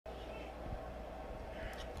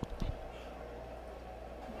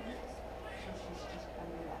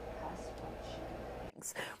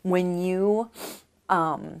When you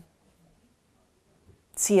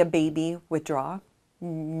see a baby withdraw,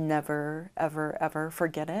 never, ever, ever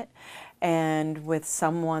forget it. And with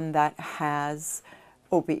someone that has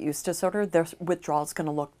opiate use disorder, their withdrawal is going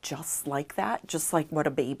to look just like that, just like what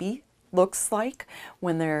a baby looks like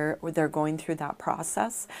when they're going through that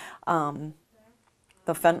process. The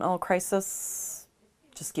fentanyl crisis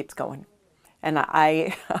just keeps going. And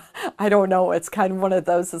I don't know, it's kind of one of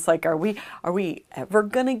those, it's like, are we ever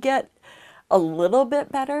going to get a little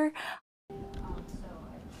bit better?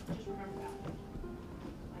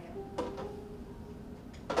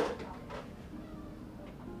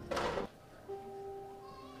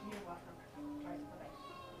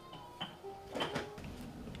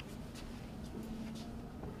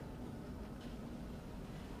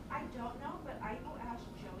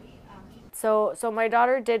 So my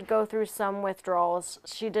daughter did go through some withdrawals.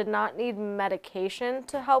 She did not need medication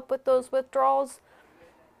to help with those withdrawals,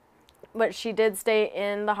 but she did stay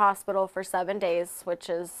in the hospital for 7 days, which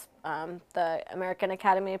is the American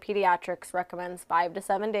Academy of Pediatrics recommends 5 to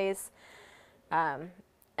 7 days.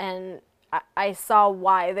 And I saw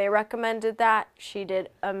why they recommended that. She did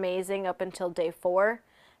amazing up until day 4,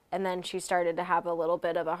 and then she started to have a little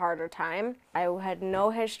bit of a harder time. I had no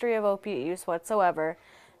history of opiate use whatsoever.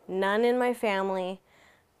 None in my family.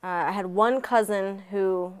 I had one cousin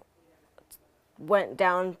who went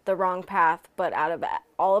down the wrong path, but out of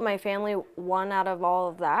all of my family, one out of all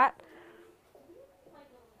of that,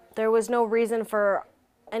 there was no reason for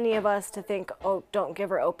any of us to think, oh, don't give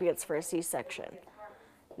her opiates for a C-section.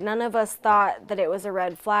 None of us thought that it was a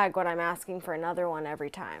red flag when I'm asking for another one every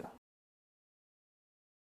time.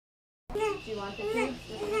 Do you want the seat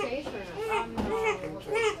face or not? No.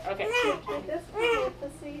 Okay. With this one, with the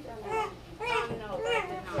seat, no.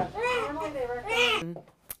 Normally they recommend.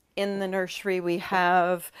 In the nursery, we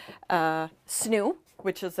have snoo,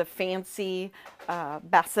 which is a fancy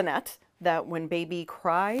bassinet that when baby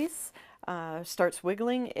cries, starts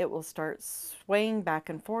wiggling, it will start swaying back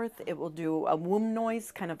and forth. It will do a womb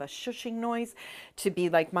noise, kind of a shushing noise, to be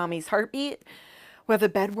like mommy's heartbeat. We have a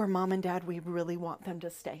bed where mom and dad, we really want them to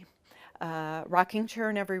stay. Rocking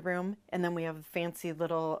chair in every room, and then we have a fancy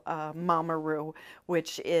little mama-roo,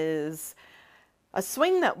 which is a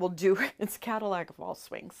swing that will do, it's Cadillac of all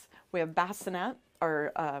swings. We have bassinet,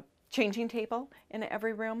 or changing table in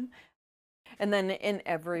every room. And then in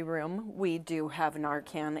every room, we do have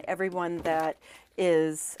Narcan. Everyone that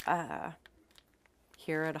is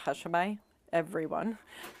here at Hushabye, everyone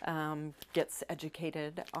gets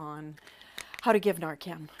educated on how to give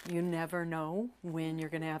Narcan. You never know when you're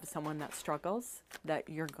going to have someone that struggles that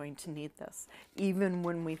you're going to need this. Even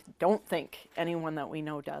when we don't think anyone that we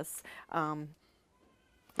know does,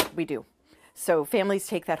 we do. So families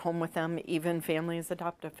take that home with them. Even families,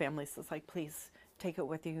 adoptive families, it's like, please take it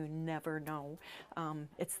with you. You never know.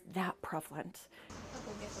 It's that prevalent. I'll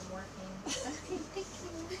go get some morphine. Thank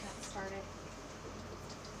you. That started.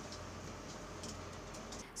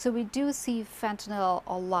 So we do see fentanyl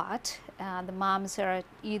a lot. The moms are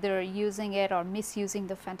either using it or misusing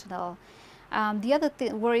the fentanyl. The other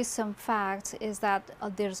worrisome fact is that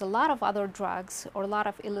there's a lot of other drugs or a lot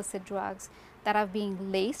of illicit drugs that are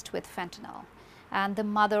being laced with fentanyl. And the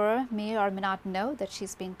mother may or may not know that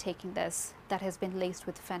she's been taking this that has been laced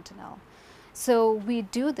with fentanyl. So we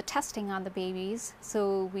do the testing on the babies.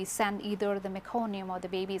 So we send either the meconium or the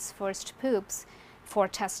baby's first poops for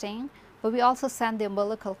testing, but we also send the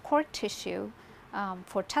umbilical cord tissue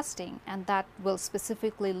for testing, and that will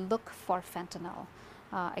specifically look for fentanyl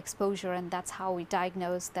exposure, and that's how we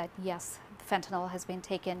diagnose that, yes, fentanyl has been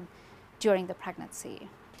taken during the pregnancy.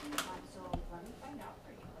 So let me find out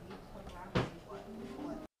for you. Let me